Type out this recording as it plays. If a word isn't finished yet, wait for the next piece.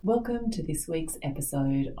Welcome to this week's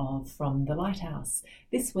episode of From the Lighthouse.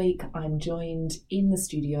 This week I'm joined in the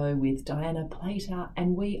studio with Diana Plater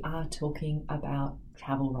and we are talking about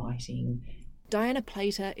travel writing. Diana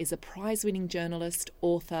Plater is a prize-winning journalist,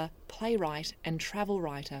 author, playwright and travel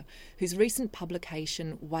writer whose recent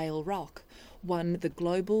publication, Whale Rock, won the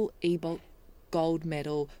Global eBook Gold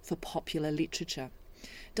Medal for Popular Literature.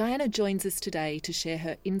 Diana joins us today to share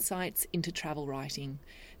her insights into travel writing.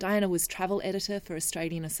 Diana was travel editor for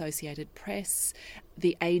Australian Associated Press,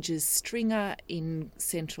 The Age's stringer in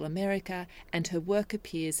Central America, and her work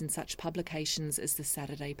appears in such publications as the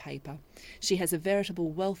Saturday Paper. She has a veritable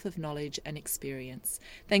wealth of knowledge and experience.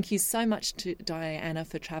 Thank you so much to Diana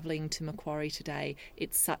for travelling to Macquarie today.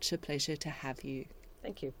 It's such a pleasure to have you.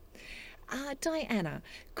 Thank you. Diana,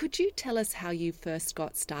 could you tell us how you first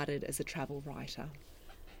got started as a travel writer?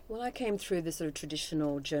 Well, I came through the sort of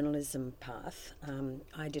traditional journalism path.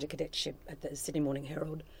 I did a cadetship at the Sydney Morning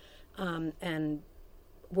Herald and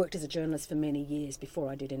worked as a journalist for many years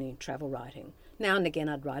before I did any travel writing. Now and again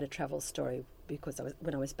I'd write a travel story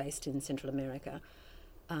when I was based in Central America,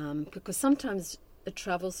 because sometimes a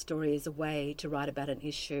travel story is a way to write about an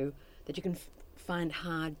issue that you can find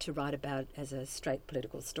hard to write about as a straight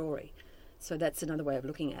political story. So that's another way of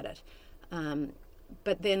looking at it.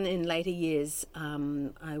 But then in later years,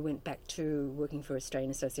 I went back to working for Australian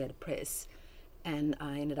Associated Press and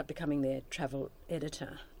I ended up becoming their travel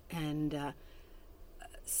editor. And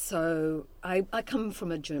so I come from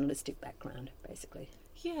a journalistic background, basically.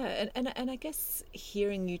 Yeah, and I guess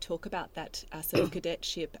hearing you talk about that sort of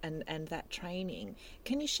cadetship and that training,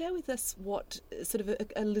 can you share with us what sort of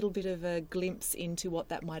a little bit of a glimpse into what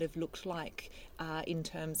that might have looked like in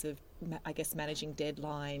terms of, I guess, managing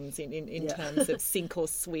deadlines, in terms of sink or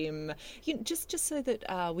swim, just so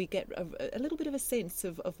that we get a little bit of a sense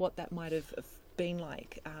of what that might have been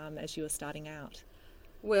like as you were starting out?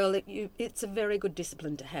 Well, it's a very good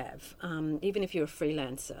discipline to have, even if you're a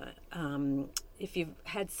freelancer. If you've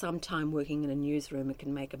had some time working in a newsroom, it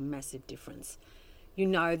can make a massive difference. You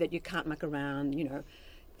know that you can't muck around,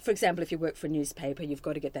 For example, if you work for a newspaper, you've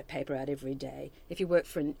got to get that paper out every day. If you work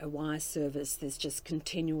for a wire service, there's just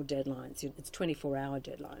continual deadlines. It's 24-hour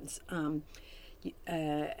deadlines.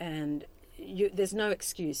 There's no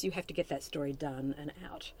excuse. You have to get that story done and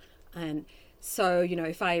out. And so,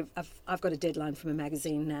 if I've got a deadline from a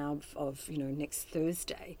magazine now of next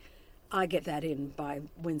Thursday, I get that in by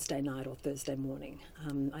Wednesday night or Thursday morning.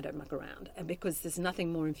 I don't muck around. And because there's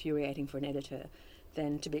nothing more infuriating for an editor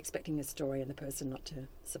than to be expecting a story and the person not to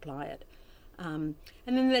supply it. And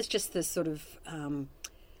then there's just the sort of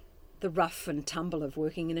the rough and tumble of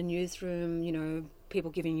working in a newsroom,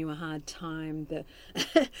 people giving you a hard time, the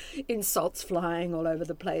insults flying all over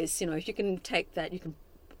the place. If you can take that, you can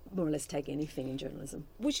more or less take anything in journalism.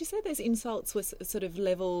 Would you say those insults were sort of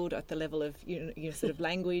levelled at the level of sort of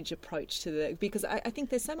language approach to the? Because I think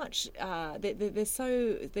there's so much there's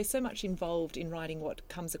so much involved in writing what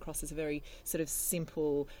comes across as a very sort of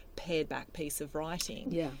simple pared back piece of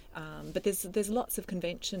writing. Yeah. But there's lots of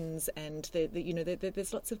conventions and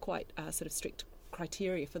there's lots of quite sort of strict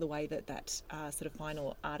criteria for the way that sort of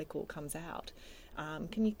final article comes out.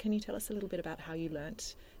 Can you tell us a little bit about how you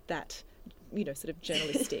learnt that? Sort of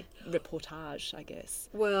journalistic reportage, I guess.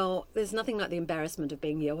 Well, there's nothing like the embarrassment of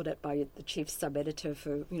being yelled at by the chief sub-editor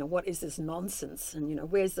for, what is this nonsense? And,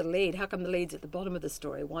 where's the lead? How come the lead's at the bottom of the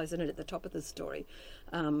story? Why isn't it at the top of the story?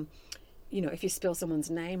 If you spell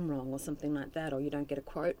someone's name wrong or something like that, or you don't get a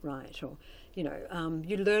quote right, or,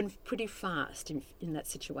 you learn pretty fast in that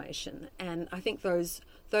situation. And I think those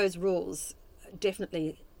rules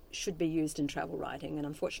definitely should be used in travel writing. And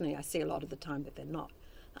unfortunately, I see a lot of the time that they're not.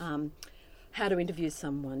 How to interview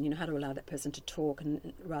someone, how to allow that person to talk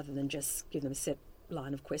and rather than just give them a set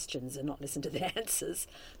line of questions and not listen to their answers.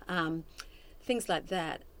 Things like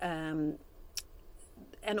that. And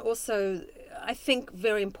also, I think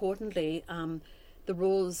very importantly, the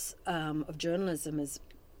rules of journalism is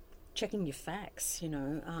checking your facts,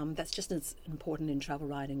 that's just as important in travel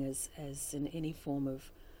writing as in any form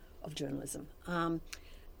of journalism.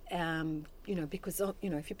 Because,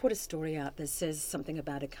 if you put a story out that says something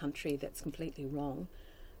about a country that's completely wrong,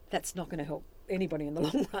 that's not going to help anybody in the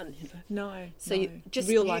long run. No. So no. you just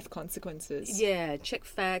real life consequences. Yeah, check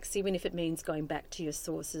facts, even if it means going back to your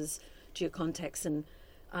sources, to your contacts, and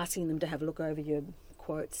asking them to have a look over your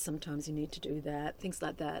quotes. Sometimes you need to do that. Things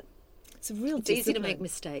like that. It's a real It's easy to make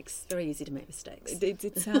mistakes. Very easy to make mistakes.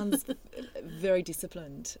 It sounds very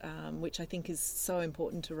disciplined, which I think is so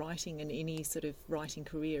important to writing and any sort of writing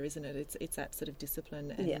career, isn't it? It's that sort of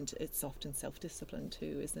discipline, and it's often self-discipline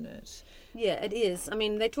too, isn't it? Yeah, it is. I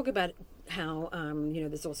mean, they talk about how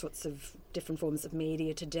there's all sorts of different forms of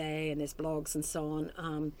media today, and there's blogs and so on.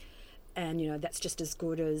 And, that's just as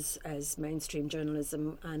good as mainstream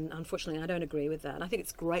journalism. And unfortunately, I don't agree with that. I think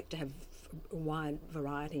it's great to have a wide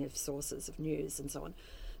variety of sources of news and so on.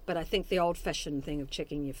 But I think the old-fashioned thing of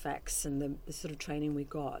checking your facts and the sort of training we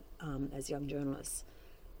got as young journalists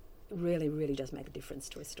really, really does make a difference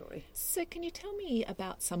to a story. So can you tell me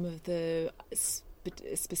about some of the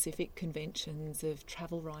specific conventions of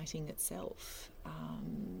travel writing itself?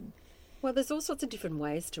 Well, there's all sorts of different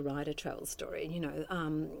ways to write a travel story.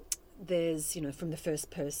 There's, from the first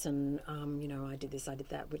person, I did this, I did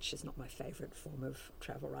that, which is not my favourite form of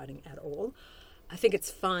travel writing at all. I think it's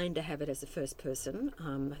fine to have it as a first person.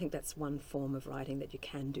 I think that's one form of writing that you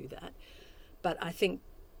can do that. But I think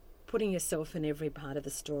putting yourself in every part of the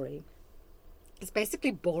story is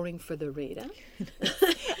basically boring for the reader.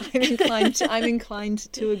 I'm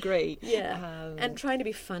inclined to agree. Yeah, and trying to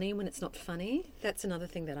be funny when it's not funny, that's another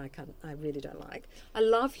thing that I really don't like. I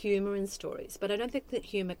love humour in stories, but I don't think that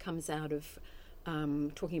humour comes out of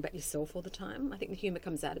talking about yourself all the time. I think the humour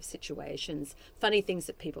comes out of situations, funny things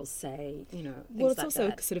that people say, things well, it's like also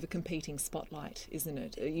that. Sort of a competing spotlight, isn't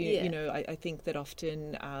it? I think that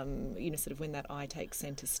often, sort of when that I take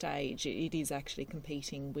centre stage, it is actually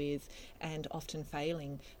competing with and often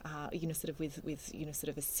failing, sort of with sort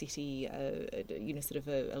of a city, sort of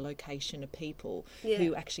a location of people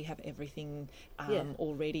who actually have everything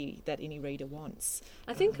already that any reader wants.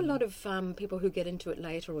 I think a lot of people who get into it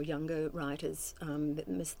later or younger writers,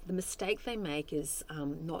 the mistake they make is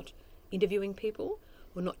not interviewing people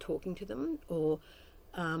or not talking to them or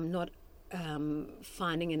not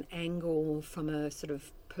finding an angle from a sort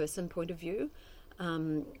of person point of view.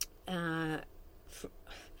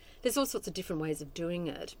 There's all sorts of different ways of doing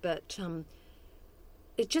it, but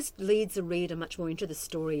it just leads a reader much more into the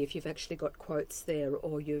story if you've actually got quotes there,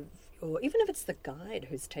 or even if it's the guide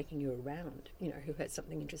who's taking you around, who has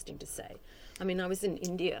something interesting to say. I mean, I was in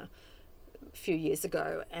India a few years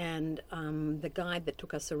ago, and the guide that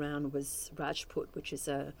took us around was Rajput, which is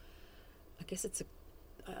I'm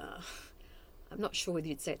not sure whether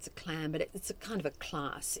you'd say it's a clan, but it's a kind of a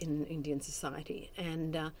class in Indian society.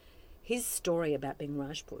 And his story about being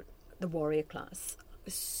Rajput, the warrior class,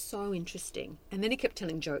 was so interesting. And then he kept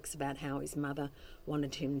telling jokes about how his mother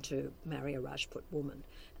wanted him to marry a Rajput woman.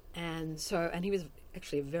 And he was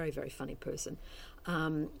actually a very, very funny person.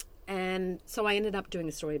 And so I ended up doing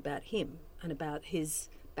a story about him and about his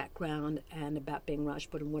background and about being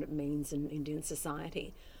Rajput and what it means in Indian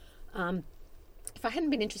society. If I hadn't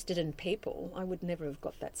been interested in people, I would never have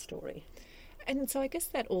got that story. And so I guess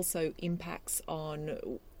that also impacts on,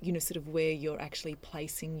 sort of where you're actually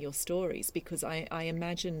placing your stories, because I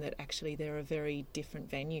imagine that actually there are very different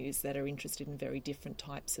venues that are interested in very different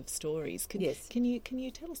types of stories. Yes. Can you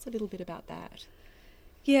tell us a little bit about that?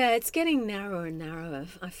 Yeah, it's getting narrower and narrower,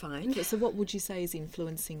 I find. So what would you say is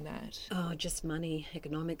influencing that? Oh, just money,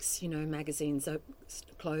 economics, magazines are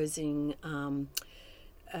closing,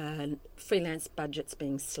 freelance budgets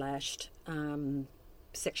being slashed,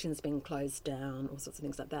 sections being closed down, all sorts of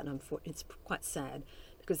things like that. And it's quite sad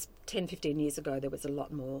because 10, 15 years ago there was a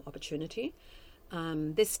lot more opportunity.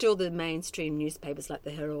 There's still the mainstream newspapers like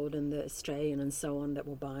the Herald and the Australian and so on that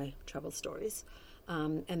will buy travel stories.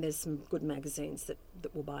 And there's some good magazines that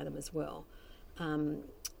will buy them as well. And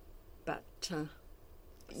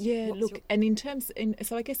in terms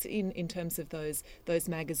of those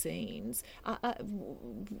magazines,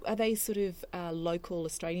 are they sort of local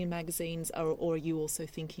Australian magazines, or are you also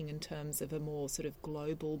thinking in terms of a more sort of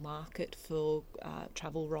global market for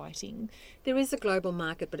travel writing? There is a global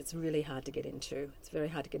market, but it's really hard to get into. It's very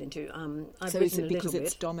hard to get into. So is it because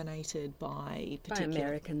it's dominated by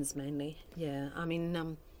Americans mainly? Yeah, I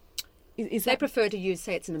mean. They prefer to use,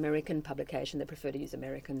 say it's an American publication, they prefer to use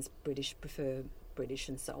Americans, British prefer British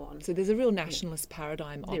and so on. So there's a real nationalist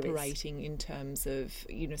paradigm operating in terms of,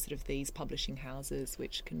 sort of these publishing houses,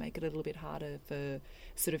 which can make it a little bit harder for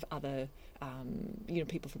sort of other,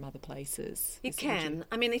 people from other places. It can.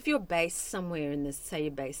 I mean, if you're based somewhere in this, say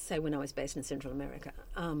when I was based in Central America,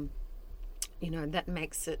 that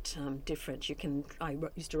makes it different. I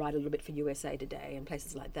used to write a little bit for USA Today and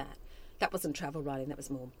places like that. That wasn't travel writing, that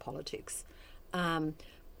was more politics.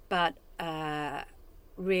 But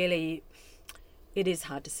really, it is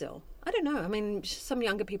hard to sell. I don't know. I mean, some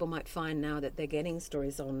younger people might find now that they're getting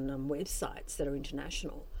stories on websites that are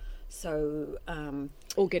international. So,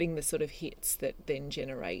 or getting the sort of hits that then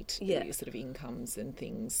generate Yeah. the sort of incomes and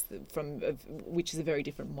things which is a very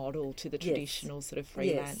different model to the traditional sort of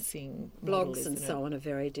freelancing model, blogs and so on are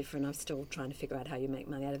very different. I'm still trying to figure out how you make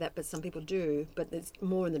money out of that, but some people do. But it's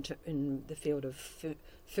more in the field of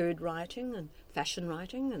food writing and fashion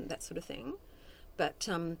writing and that sort of thing. But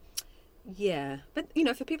but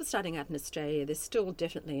for people starting out in Australia, there's still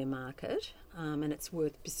definitely a market, and it's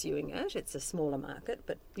worth pursuing it. It's a smaller market,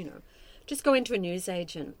 but just go into a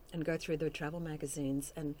newsagent and go through the travel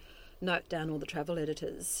magazines and note down all the travel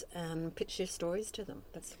editors and pitch your stories to them.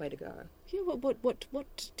 That's the way to go. Yeah,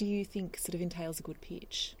 what do you think sort of entails a good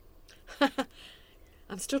pitch?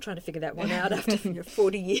 I'm still trying to figure that one out after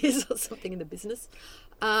 40 years or something in the business.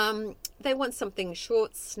 They want something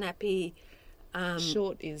short, snappy.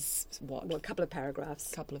 Short is what? Well, a couple of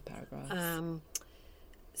paragraphs.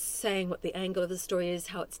 Saying what the angle of the story is,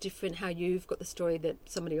 how it's different, how you've got the story that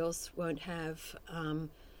somebody else won't have,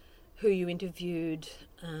 who you interviewed,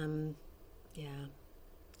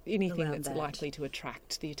 Anything that's likely to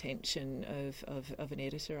attract the attention of an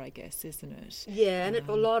editor, I guess, isn't it? Yeah, and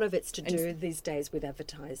a lot of it's to do these days with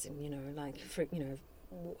advertising,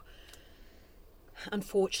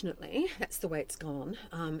 unfortunately, that's the way it's gone,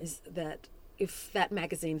 is that if that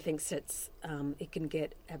magazine thinks it can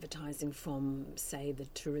get advertising from, say, the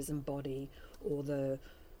tourism body or the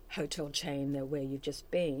hotel chain where you've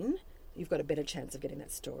just been, you've got a better chance of getting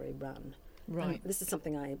that story run. Right. This is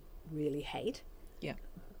something I really hate. Yeah.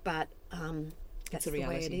 But that's the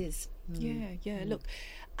way it is. Yeah. Look,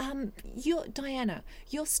 Diana,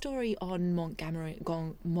 your story on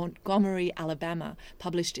Montgomery, Alabama,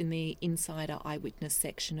 published in the Insider Eyewitness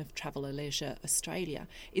section of Travel and Leisure Australia,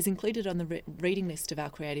 is included on the reading list of our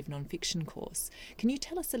creative non-fiction course. Can you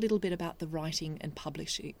tell us a little bit about the writing and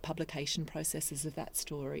publication processes of that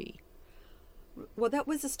story? Well, that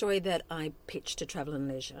was a story that I pitched to Travel and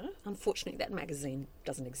Leisure. Unfortunately, that magazine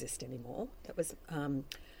doesn't exist anymore. That was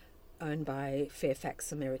owned by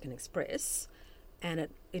Fairfax American Express, and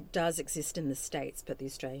it does exist in the States, but the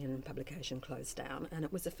Australian publication closed down, and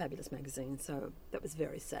it was a fabulous magazine, so that was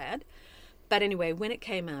very sad. But anyway, when it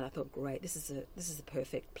came out, I thought, great, this is a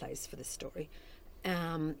perfect place for this story,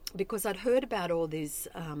 because I'd heard about all these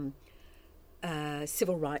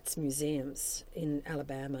civil rights museums in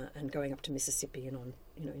Alabama and going up to Mississippi and on,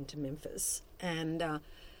 into Memphis. And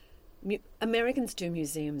Americans do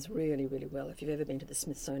museums really, really well. If you've ever been to the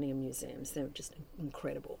Smithsonian museums, they're just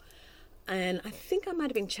incredible. And I think I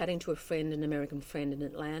might have been chatting to an American friend in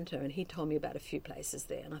Atlanta, and he told me about a few places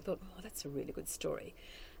there. And I thought, oh, that's a really good story.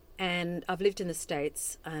 And I've lived in the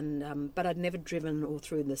States, and but I'd never driven all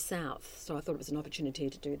through the South, so I thought it was an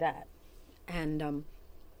opportunity to do that. And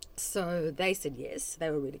so they said yes, they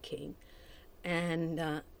were really keen.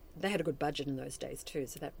 And they had a good budget in those days too,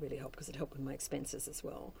 so that really helped because it helped with my expenses as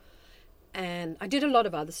well. And I did a lot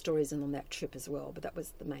of other stories on that trip as well, but that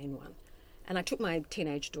was the main one. And I took my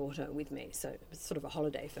teenage daughter with me, so it was sort of a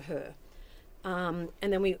holiday for her. And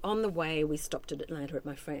then on the way, we stopped at Atlanta at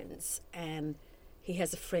my friend's, and he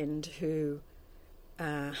has a friend who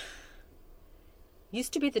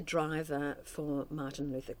used to be the driver for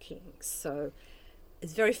Martin Luther King, so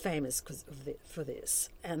is very famous for this.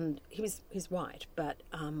 And he's white, but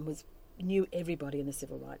knew everybody in the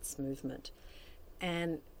civil rights movement.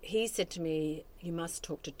 And he said to me, you must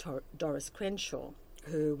talk to Doris Crenshaw,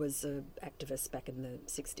 who was an activist back in the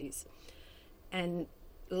 60s. And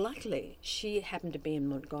luckily, she happened to be in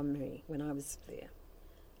Montgomery when I was there.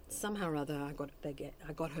 Somehow or other, I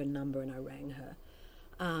got her number and I rang her.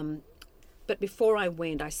 But before I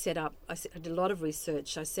went, I did a lot of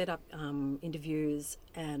research. I set up interviews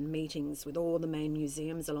and meetings with all the main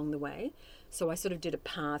museums along the way. So I sort of did a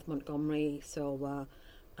path, Montgomery, Selwa,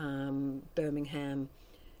 Birmingham,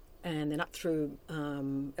 and then up through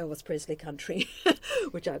Elvis Presley country,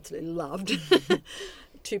 which I absolutely loved,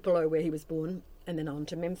 Tupelo, where he was born, and then on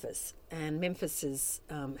to Memphis. And Memphis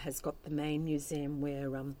has got the main museum where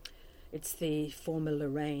it's the former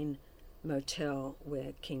Lorraine Motel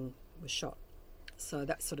where King was shot. So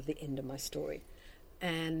that's sort of the end of my story.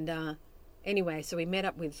 And anyway, so we met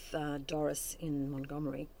up with Doris in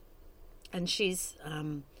Montgomery, and she's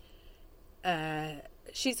a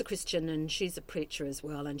Christian and she's a preacher as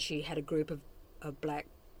well, and she had a group of black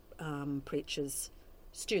preachers,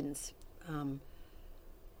 students,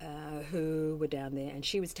 who were down there, and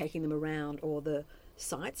she was taking them around all the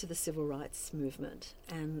sites of the civil rights movement,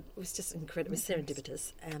 and it was just incredible. It was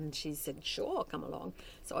serendipitous, and she said, sure, come along.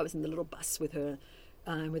 So I was in the little bus with her,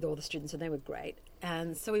 with all the students, and they were great.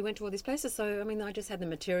 And so we went to all these places. So, I mean, I just had the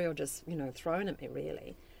material just, thrown at me,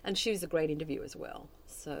 really. And she was a great interview as well.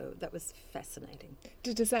 So that was fascinating.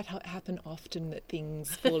 Does that happen often, that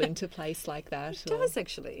things fall into place like that? It does,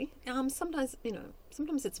 actually. Sometimes,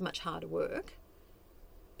 sometimes it's much harder work.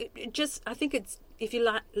 I think it's, if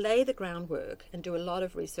you lay the groundwork and do a lot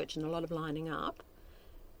of research and a lot of lining up,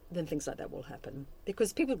 then things like that will happen.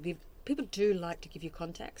 Because people do like to give you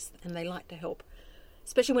context, and they like to help,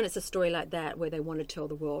 especially when it's a story like that where they want to tell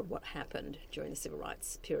the world what happened during the civil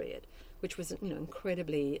rights period, which was,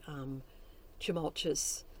 incredibly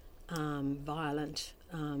tumultuous, violent,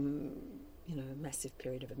 massive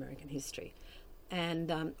period of American history.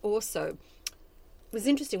 And also, it was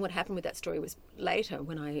interesting what happened with that story was later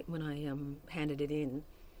when I handed it in.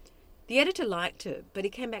 The editor liked it, but he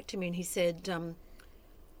came back to me and he said,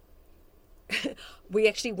 we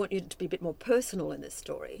actually want you to be a bit more personal in this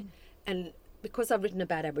story. And because I've written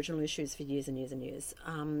about Aboriginal issues for years and years and years,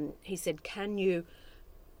 he said, can you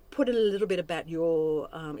put in a little bit about your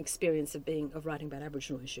experience of writing about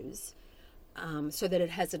Aboriginal issues, so that it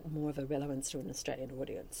has more of a relevance to an Australian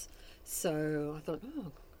audience. So I thought,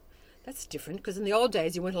 that's different, because in the old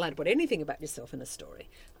days you weren't allowed to put anything about yourself in a story.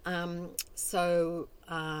 So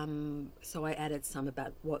I added some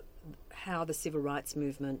about how the civil rights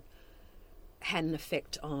movement had an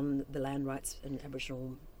effect on the land rights and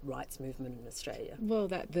Aboriginal rights movement in Australia. Well,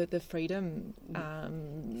 the freedom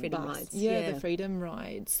rides, the freedom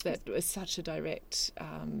rides, that was such a direct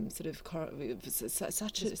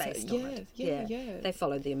They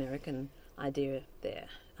followed the American idea there.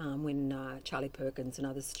 When Charlie Perkins and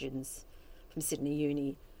other students from Sydney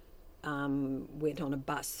Uni went on a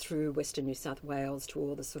bus through Western New South Wales to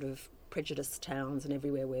all the sort of prejudiced towns and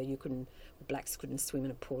everywhere where blacks couldn't swim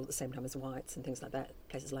in a pool at the same time as whites and things like that,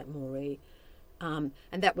 places like Moree. And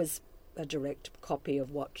that was a direct copy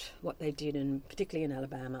of what they did, particularly in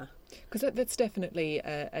Alabama. Because that's definitely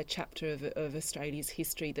a chapter of Australia's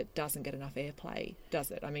history that doesn't get enough airplay,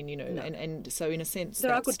 does it? I mean, no. and so in a sense,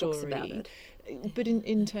 there are good story, books about it. But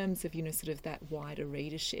in terms of, sort of that wider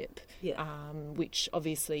readership, which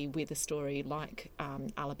obviously with a story like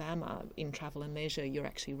Alabama in Travel and Leisure, you're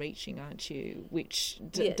actually reaching, aren't you? Which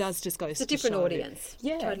does just go to show... It's a different audience.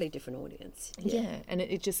 Yeah. Totally different audience. Yeah, and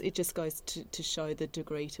it just goes to show the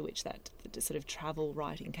degree to which that sort of travel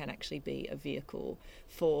writing can actually be a vehicle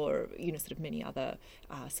for, sort of many other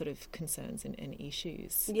sort of concerns and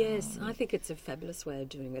issues. Yes, I think it's a fabulous way of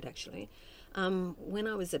doing it, actually. When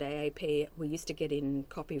I was at AAP, we used to get in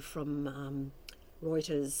copy from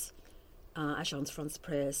Reuters, Agence France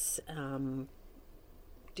Presse,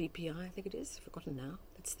 DPI, I think it is, forgotten now.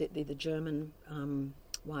 It's the German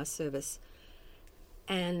wire service.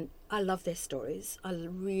 And I love their stories. I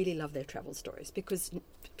really love their travel stories, because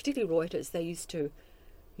particularly Reuters, they used to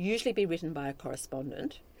usually be written by a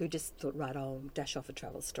correspondent who just thought, right, I'll dash off a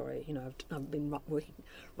travel story. I've been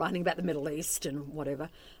writing about the Middle East and whatever.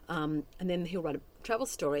 And then he'll write a travel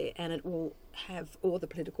story, and it will have all the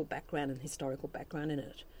political background and historical background in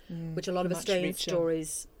it, which a lot of Australian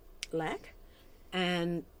stories lack.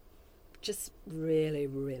 And just really,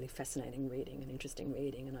 really fascinating reading and interesting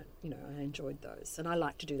reading. And I enjoyed those. And I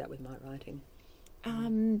like to do that with my writing.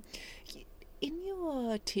 In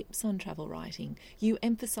your tips on travel writing, you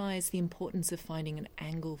emphasise the importance of finding an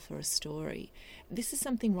angle for a story. This is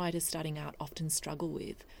something writers starting out often struggle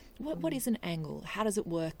with. What is an angle? How does it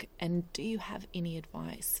work? And do you have any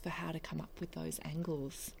advice for how to come up with those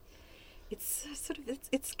angles? It's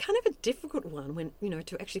it's kind of a difficult one when,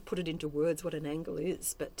 to actually put it into words what an angle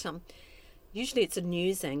is. But usually it's a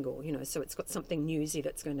news angle, so it's got something newsy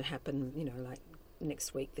that's going to happen, like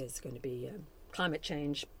next week there's going to be climate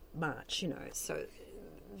change march, so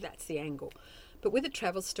that's the angle. But with a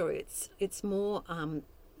travel story, it's more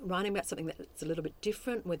writing about something that's a little bit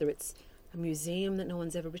different, whether it's a museum that no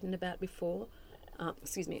one's ever written about before. An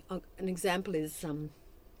example is,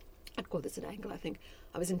 I'd call this an angle, I think.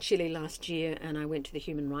 I was in Chile last year and I went to the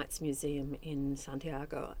Human Rights Museum in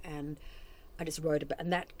Santiago, and I just wrote about,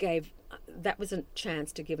 and that was a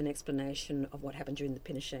chance to give an explanation of what happened during the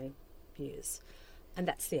Pinochet years, and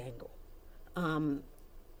that's the angle.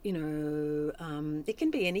 It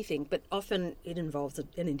can be anything, but often it involves an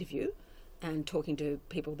interview and talking to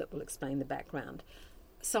people that will explain the background.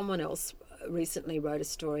 Someone else recently wrote a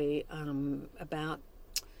story about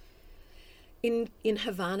in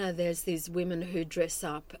Havana. There's these women who dress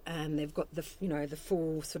up and they've got the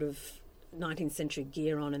full sort of 19th century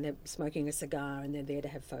gear on, and they're smoking a cigar and they're there to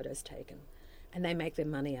have photos taken. And they make their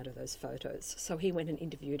money out of those photos. So he went and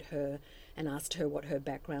interviewed her and asked her what her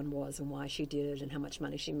background was and why she did it and how much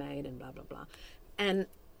money she made and blah, blah, blah. And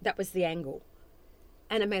that was the angle.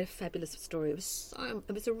 And it made a fabulous story. It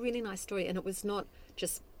was a really nice story, and it was not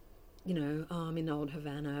just I'm in old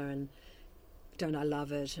Havana and don't I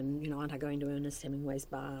love it, and aren't I going to Ernest Hemingway's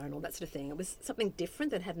bar and all that sort of thing. It was something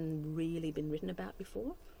different that hadn't really been written about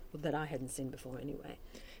before, or that I hadn't seen before anyway.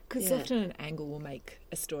 Because often an angle will make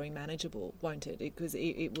a story manageable, won't it? Because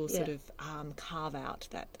it will sort of carve out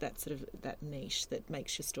that sort of that niche that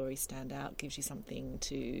makes your story stand out, gives you something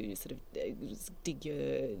to sort of dig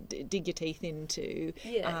your teeth into,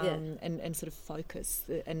 and sort of focus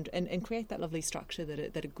and create that lovely structure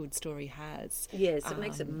that a good story has. Yes, it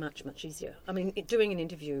makes it much, much easier. I mean, doing an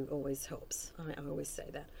interview always helps. I always say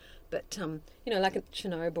that. But like at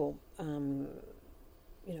Chernobyl.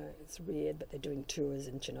 It's weird, but they're doing tours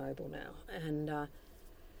in Chernobyl now, and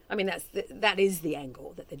that is the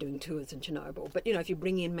angle, that they're doing tours in Chernobyl. But if you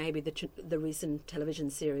bring in maybe the recent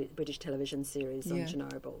British television series on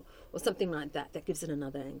Chernobyl, or something like that, that gives it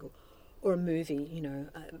another angle, or a movie,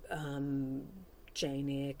 Jane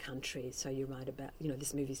Eyre Country. So you write about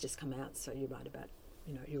this movie's just come out, so you write about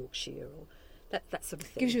Yorkshire or that sort of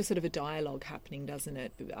thing. Gives you sort of a dialogue happening, doesn't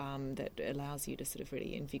it? That allows you to sort of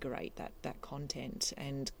really invigorate that content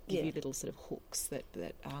and give you little sort of hooks that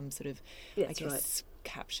sort of, I guess,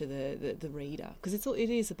 capture the reader. Because it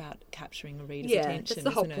is about capturing a reader's attention. That's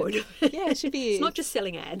the whole point. Yeah, it should be. It's not just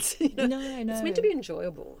selling ads. No. It's meant to be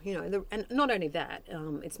enjoyable, and not only that,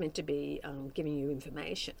 it's meant to be giving you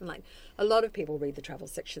information. Like, a lot of people read the travel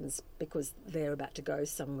sections because they're about to go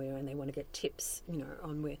somewhere and they want to get tips,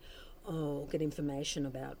 on where. Get information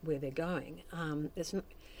about where they're going. It's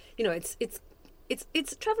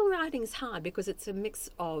travel writing is hard because it's a mix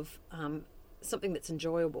of something that's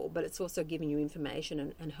enjoyable, but it's also giving you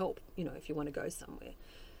information and help. If you want to go somewhere,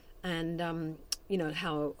 and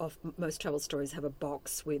how most travel stories have a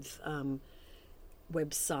box with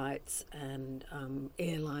websites and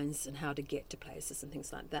airlines and how to get to places and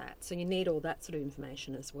things like that. So you need all that sort of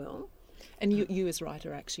information as well. And you as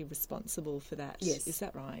writer are actually responsible for that. Yes. Is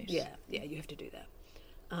that right? Yeah, you have to do that.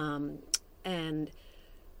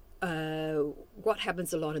 What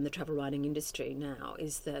happens a lot in the travel writing industry now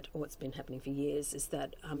is that, or it's been happening for years, is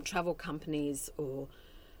that travel companies or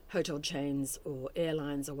hotel chains or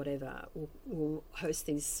airlines or whatever will host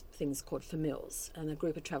these things called famils, and a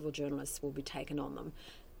group of travel journalists will be taken on them.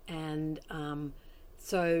 And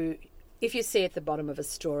so if you see at the bottom of a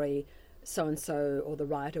story, so-and-so or the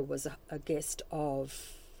writer was a guest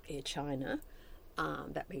of Air China,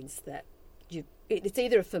 that means that it's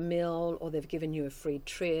either a famil, or they've given you a free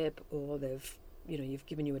trip, or you've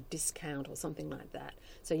given you a discount or something like that.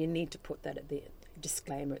 So you need to put that at the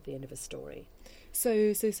disclaimer at the end of a story.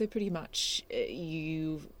 So pretty much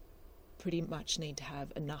you pretty much need to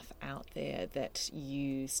have enough out there that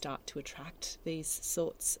you start to attract these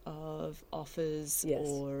sorts of offers. Yes.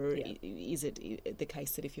 Or is it the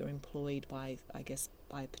case that if you're employed by a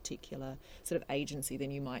particular sort of agency,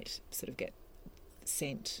 then you might sort of get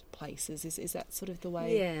sent places? Is that sort of the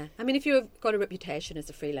way? Yeah. I mean, if you've got a reputation as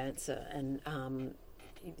a freelancer, and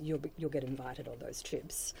you'll get invited on those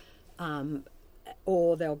trips.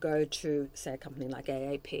 Or they'll go to, say, a company like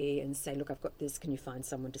AAP and say, look, I've got this, can you find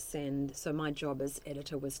someone to send? So my job as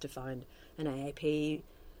editor was to find an AAP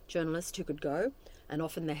journalist who could go, and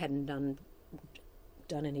often they hadn't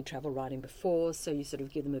done any travel writing before, so you sort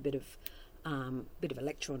of give them a bit of a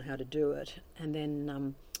lecture on how to do it, and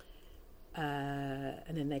then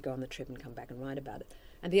they go on the trip and come back and write about it.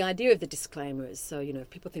 And the idea of the disclaimer is, so, if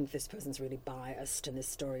people think this person's really biased and this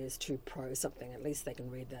story is too pro something, at least they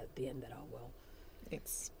can read that at the end that, oh, well,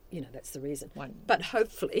 it's, that's the reason. But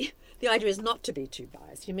hopefully the idea is not to be too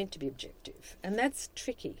biased. You're meant to be objective. And that's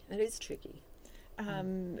tricky. It is tricky.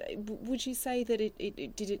 Would you say that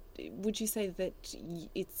would you say that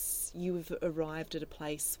you've arrived at a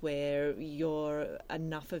place where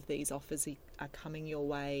enough of these offers are coming your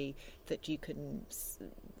way that you can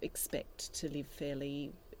expect to live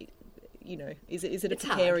fairly, is it a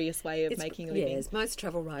precarious way of making a living? Yes, most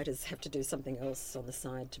travel writers have to do something else on the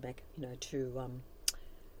side to make,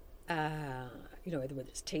 whether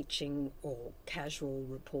it's teaching or casual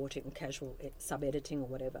reporting, casual sub-editing or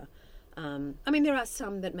whatever. There are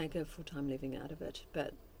some that make a full-time living out of it,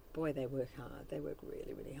 but boy, they work hard. They work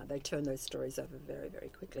really, really hard. They turn those stories over very, very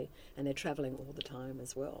quickly, and they're travelling all the time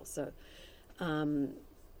as well. So,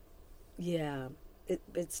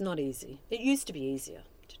 it's not easy. It used to be easier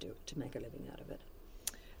to make a living out of it.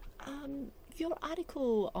 Your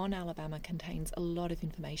article on Alabama contains a lot of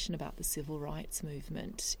information about the civil rights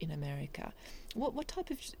movement in America. What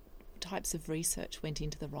types of research went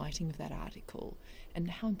into the writing of that article,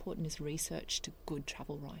 and how important is research to good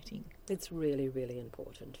travel writing? It's really, really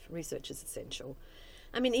important. Research is essential.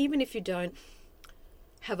 Even if you don't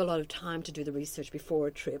have a lot of time to do the research before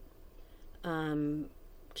a trip,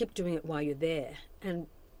 keep doing it while you're there. And,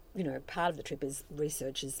 part of the trip is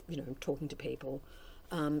research, is, talking to people,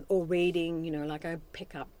 or reading, like I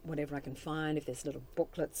pick up whatever I can find, if there's little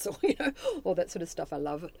booklets or, all that sort of stuff. I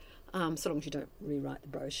love it. So long as you don't rewrite the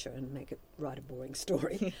brochure and make it write a boring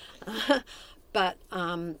story. But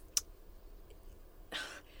I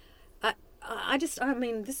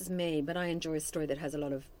mean, this is me, but I enjoy a story that has a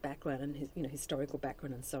lot of background and, historical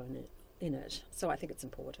background and so on in it. So I think it's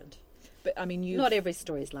important. But I mean, not every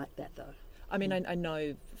story is like that, though. I mean, I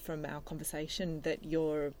know from our conversation that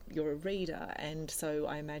you're a reader, and so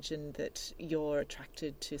I imagine that you're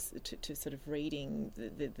attracted to sort of reading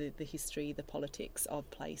the history, the politics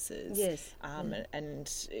of places. Yes.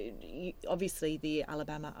 And obviously the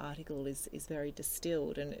Alabama article is very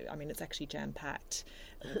distilled, and I mean it's actually jam packed.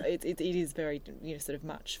 It is very sort of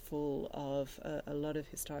much full of a lot of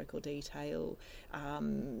historical detail.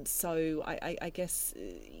 So I guess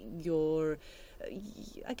your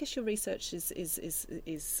research is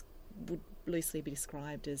would loosely be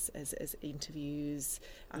described as interviews.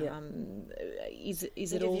 Is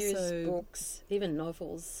interviews, it also books, even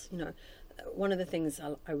novels? One of the things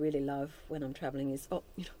I really love when I'm travelling is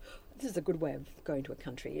this is a good way of going to a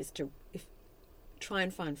country, is to try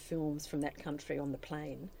and find films from that country on the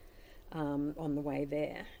plane, on the way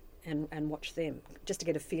there, and watch them just to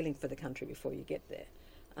get a feeling for the country before you get there.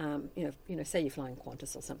 Say you're flying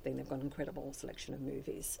Qantas or something, they've got an incredible selection of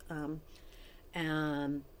movies.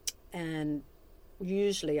 And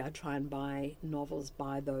usually I try and buy novels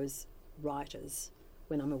by those writers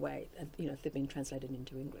when I'm away, if they've been translated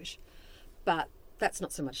into English. But that's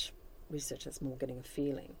not so much research, that's more getting a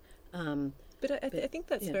feeling. But I think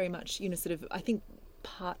that's very much, sort of, I think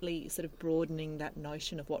partly sort of broadening that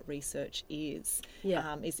notion of what research is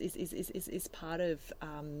part of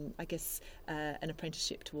I guess an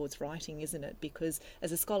apprenticeship towards writing, isn't it? Because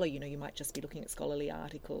as a scholar, you might just be looking at scholarly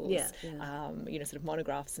articles, sort of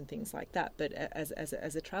monographs and things like that. But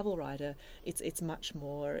as a travel writer, it's much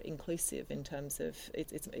more inclusive in terms of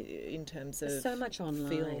There's so much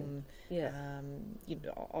online, film,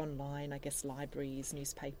 online, I guess libraries,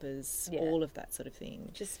 newspapers, all of that sort of thing.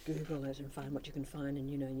 Just Google it and find what you can find. And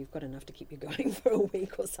you've got enough to keep you going for a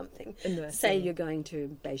week or something. Say you're going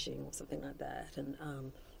to Beijing or something like that, and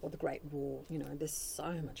or the Great Wall. There's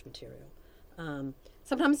so much material.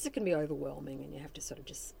 Sometimes it can be overwhelming, and you have to sort of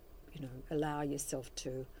just allow yourself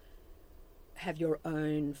to have your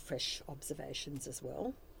own fresh observations as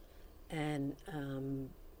well, and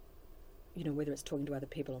whether it's talking to other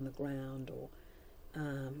people on the ground or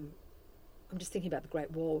I'm just thinking about the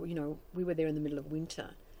Great Wall. We were there in the middle of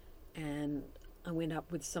winter, and I went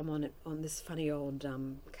up with someone on this funny old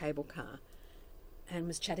cable car and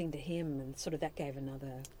was chatting to him, and sort of that gave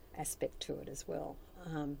another aspect to it as well.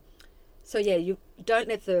 You don't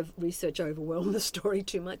let the research overwhelm the story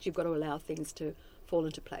too much. You've got to allow things to fall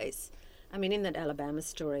into place. I mean, in that Alabama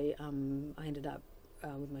story, I ended up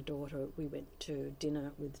with my daughter. We went to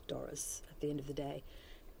dinner with Doris at the end of the day,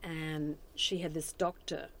 and she had this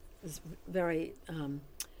doctor, this very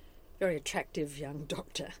attractive young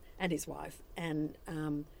doctor, and his wife, and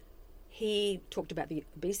he talked about the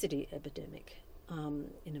obesity epidemic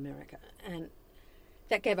in America, and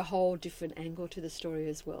that gave a whole different angle to the story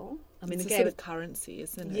as well. I mean, it's it a gave sort of currency,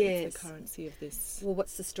 isn't it? Yes. It's the currency of this. Well,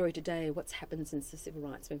 what's the story today? What's happened since the civil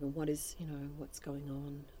rights movement? What is, what's going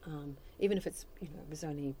on? Even if it's, it was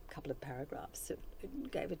only a couple of paragraphs, it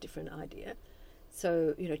gave a different idea.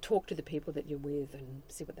 So, talk to the people that you're with and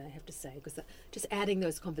see what they have to say, because just adding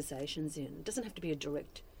those conversations in, it doesn't have to be a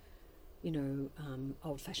direct,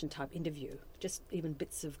 old-fashioned type interview. Just even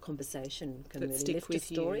bits of conversation can really lift a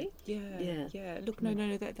story. Yeah. Look,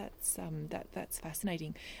 no, that's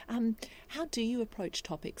fascinating. How do you approach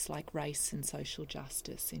topics like race and social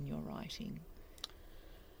justice in your writing?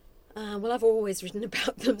 Well, I've always written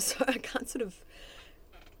about them, so I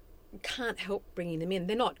can't help bringing them in.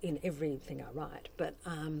 They're not in everything I write, but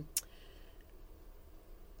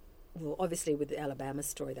well, obviously with the Alabama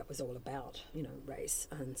story, that was all about race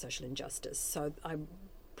and social injustice. So I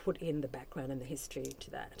put in the background and the history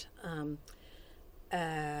to that.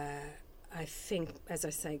 I think, as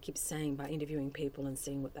I keep saying, by interviewing people and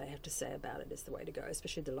seeing what they have to say about it is the way to go,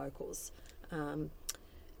 especially the locals. I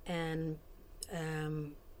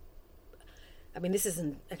mean, this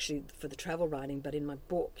isn't actually for the travel writing, but in my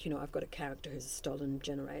book, I've got a character who's stolen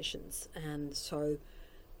generations. And so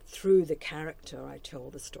through the character, I tell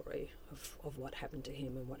the story of what happened to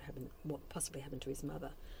him and what possibly happened to his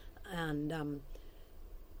mother. And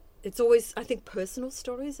it's always, I think, personal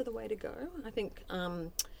stories are the way to go. I think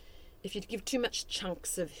if you give too much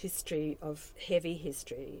chunks of history, of heavy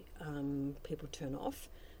history, people turn off.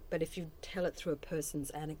 But if you tell it through a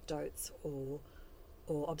person's anecdotes or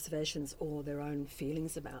observations or their own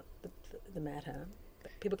feelings about the matter,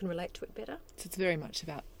 people can relate to it better. So it's very much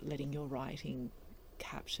about letting your writing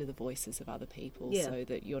capture the voices of other people, Yeah. so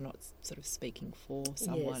that you're not sort of speaking for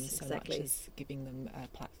someone Yes, so exactly. much as giving them a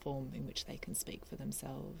platform in which they can speak for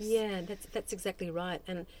themselves. Yeah, that's exactly right.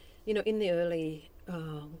 And, you know, in the early,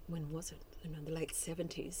 when was it? The late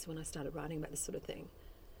 70s, when I started writing about this sort of thing,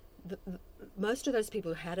 most of those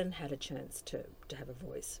people hadn't had a chance to have a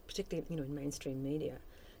voice, particularly, you know, in mainstream media.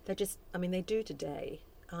 They just, I mean, they do today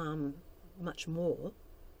much more.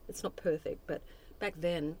 It's not perfect, but back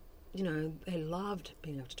then, you know, they loved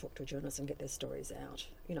being able to talk to a journalist and get their stories out.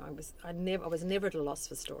 You know, I was never at a loss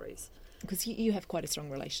for stories. Because you have quite a strong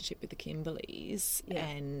relationship with the Kimberleys, Yeah.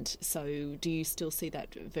 and so do you still see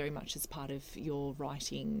that very much as part of your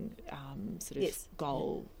writing sort of Yes.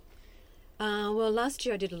 goal? Well, last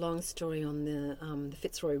year I did a long story on the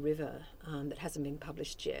Fitzroy River that hasn't been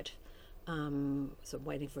published yet, so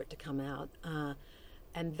waiting for it to come out.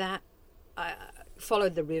 And that I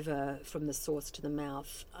followed the river from the source to the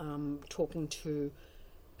mouth, talking to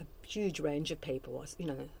a huge range of people. You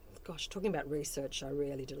know, gosh, talking about research, I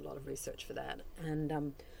really did a lot of research for that.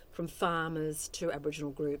 And from farmers to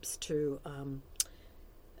Aboriginal groups to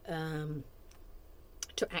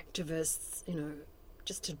activists, you know,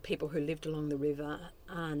 just to people who lived along the river,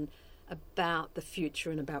 and about the future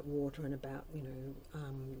and about water and about, you know,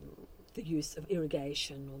 the use of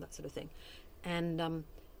irrigation, all that sort of thing. And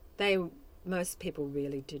most people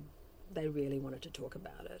really wanted to talk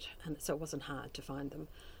about it, and so it wasn't hard to find them.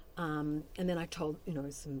 And then I told, you know,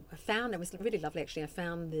 it was really lovely actually. I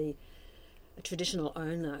found a traditional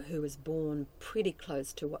owner who was born pretty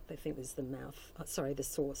close to what they think was the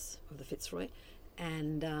source of the Fitzroy,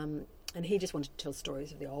 and he just wanted to tell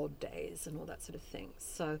stories of the old days and all that sort of thing.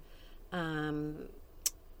 So,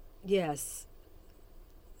 yes,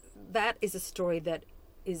 that is a story that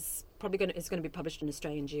is probably going to be published in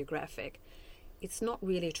Australian Geographic. It's not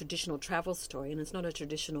really a traditional travel story, and it's not a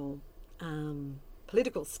traditional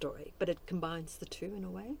political story, but it combines the two in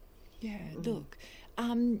a way. Yeah. Look,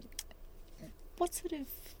 what sort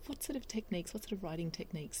of techniques, what sort of writing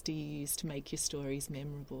techniques do you use to make your stories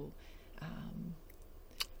memorable?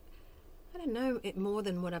 I don't know it more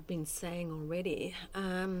than what I've been saying already.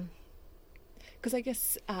 Because I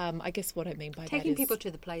guess what I mean by that is Taking people to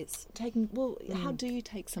the place. How do you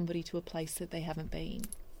take somebody to a place that they haven't been?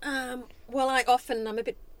 Well, I'm a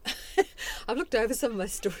bit... I've looked over some of my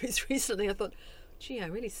stories recently. I thought, gee, I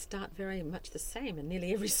really start very much the same in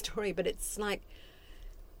nearly every story, but it's like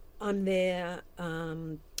I'm there,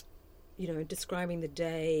 you know, describing the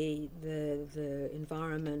day, the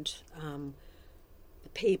environment, the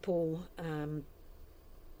people,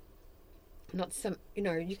 not some, you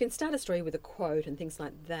know, you can start a story with a quote and things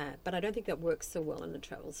like that, but I don't think that works so well in a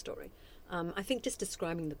travel story. I think just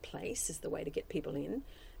describing the place is the way to get people in,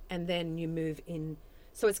 and then you move in.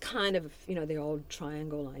 So it's kind of, you know, the old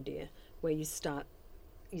triangle idea where you start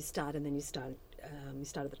and then you start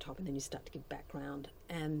at the top, and then you start to give background,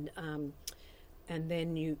 and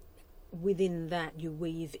then within that you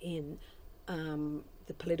weave in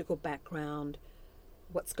the political background,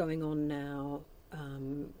 what's going on now.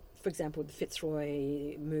 For example, the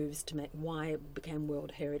Fitzroy moves to why it became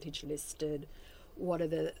World Heritage listed. What are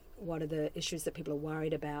the issues that people are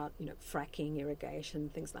worried about? You know, fracking, irrigation,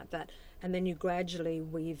 things like that. And then you gradually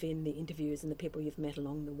weave in the interviews and the people you've met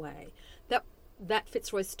along the way. That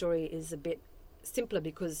Fitzroy story is a bit simpler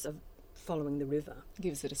because of following the river.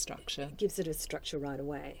 Gives it a structure. Gives it a structure right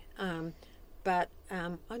away. But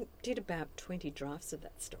I did about 20 drafts of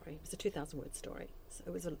that story. It was a 2,000-word story, so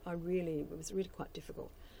it was really quite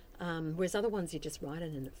difficult. Whereas other ones you just write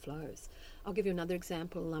it and it flows. I'll give you another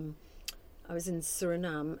example. I was in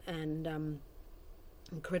Suriname, and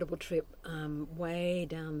incredible trip way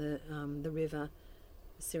down the river,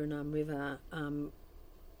 Suriname River,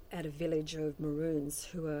 at a village of Maroons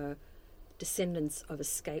who are descendants of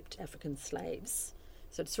escaped African slaves.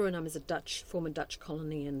 So Suriname is a former Dutch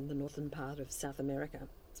colony in the northern part of South America.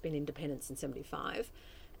 It's been independent since 1975.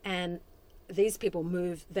 And these people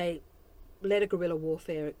they led a guerrilla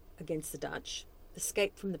warfare against the Dutch,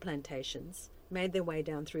 escaped from the plantations, made their way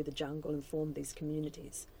down through the jungle and formed these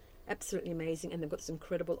communities. Absolutely amazing, and they've got this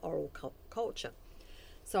incredible oral culture.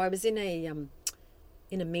 So I was in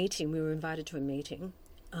a meeting. We were invited to a meeting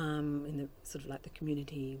in the sort of like the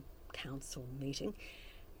community council meeting,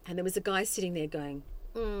 and there was a guy sitting there going,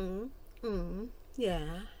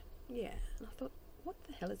 yeah. And I thought, what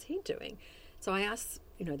the hell is he doing? So I asked,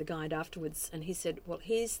 you know, the guide afterwards, and he said, well,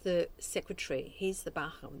 he's the secretary, he's the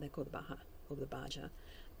Baja, they call the Baja, or the Baja,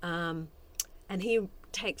 and he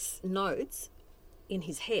takes notes in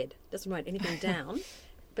his head, doesn't write anything down,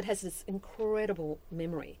 but has this incredible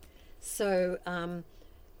memory. So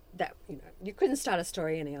that, you know, you couldn't start a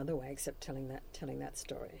story any other way except telling that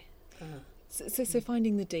story. So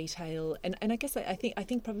finding the detail, and I guess I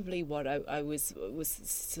think probably what I was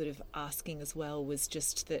sort of asking as well was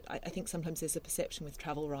just that I think sometimes there's a perception with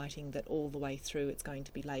travel writing that all the way through it's going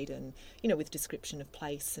to be laden, you know, with description of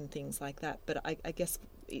place and things like that. But I guess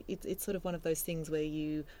it's sort of one of those things where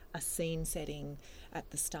you are scene setting at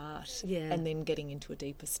the start, and then getting into a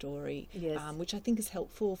deeper story, which I think is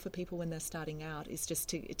helpful for people when they're starting out, is just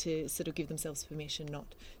to sort of give themselves permission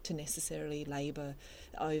not to necessarily labour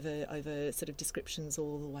over sort of descriptions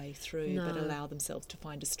all the way through, but allow themselves to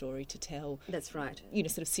find a story to tell. That's right. You know,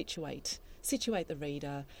 sort of situate the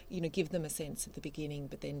reader, you know, give them a sense at the beginning,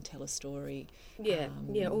 but then tell a story.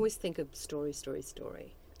 Always think of story.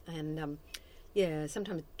 And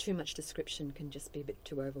sometimes too much description can just be a bit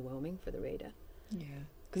too overwhelming for the reader. Yeah,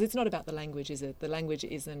 because it's not about the language, is it? The language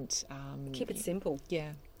isn't... keep it simple.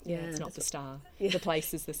 Yeah, it's not the star. Yeah. The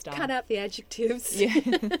place is the star. Cut out the adjectives. Yeah.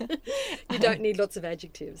 You don't need lots of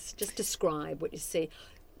adjectives. Just describe what you see.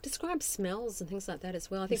 Describe smells and things like that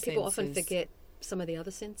as well. I think people often forget some of the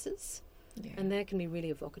other senses, and they can be really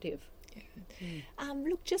evocative. Yeah.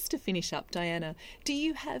 Look, just to finish up, Diana, do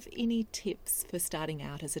you have any tips for starting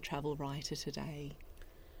out as a travel writer today?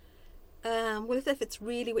 Well, if it's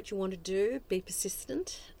really what you want to do, be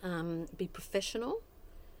persistent, be professional.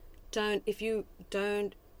 If you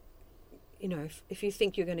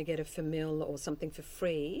think you're going to get a famil or something for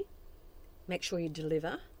free, make sure you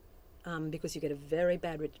deliver, because you get a very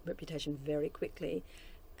bad reputation very quickly,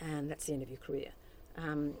 and that's the end of your career.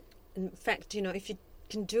 In fact, you know, if you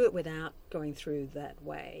can do it without going through that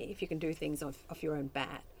way, if you can do things off your own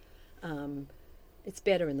bat, it's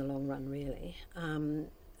better in the long run, really.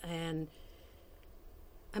 And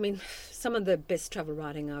I mean, some of the best travel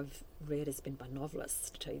writing I've read has been by novelists,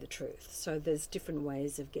 to tell you the truth. So there's different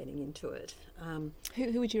ways of getting into it.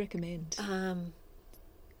 Who would you recommend? Might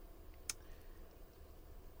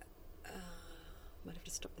have to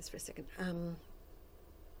stop this for a second.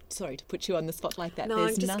 Sorry to put you on the spot like that. No,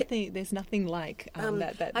 there's nothing like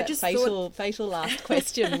that fatal last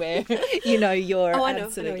question where you know you're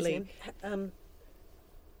absolutely.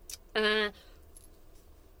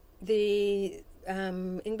 The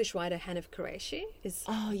English writer Hanif Qureshi is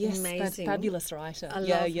amazing. Fabulous writer. I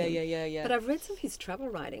love him. But I've read some of his travel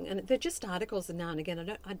writing, and they're just articles, and now and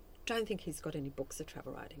again. I don't think he's got any books of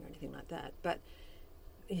travel writing or anything like that. But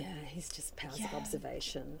yeah, he's just powers of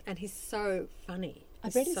observation, and he's so funny.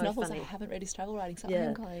 I've read his novels. Funny. I haven't read his travel writing, so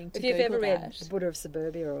I'm going to. If you've ever read The Buddha of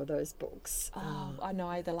Suburbia or those books, I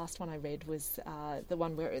know the last one I read was the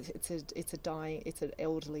one where it's an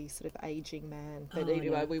elderly sort of aging man. But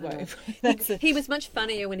anyway, we won't. He was much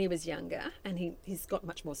funnier when he was younger, and he's got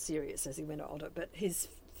much more serious as he went older. But his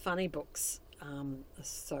funny books are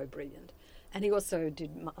so brilliant. And he also did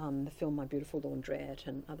the film My Beautiful Laundrette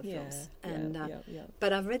and other films.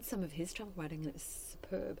 But I've read some of his travel writing, and it's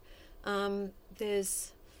superb.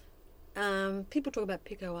 There's people talk about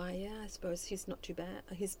Pico Iyer. I suppose he's not too bad.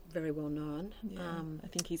 He's very well known. I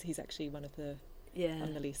think he's actually one of the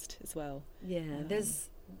on the list as well. There's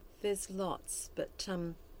lots, but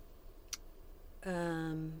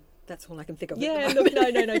that's all I can think of.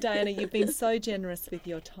 No, Diana, you've been so generous with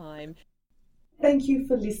your time. Thank you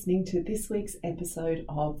for listening to this week's episode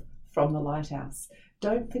of From the Lighthouse.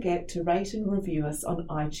 Don't forget to rate and review us on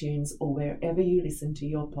iTunes or wherever you listen to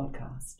your podcast.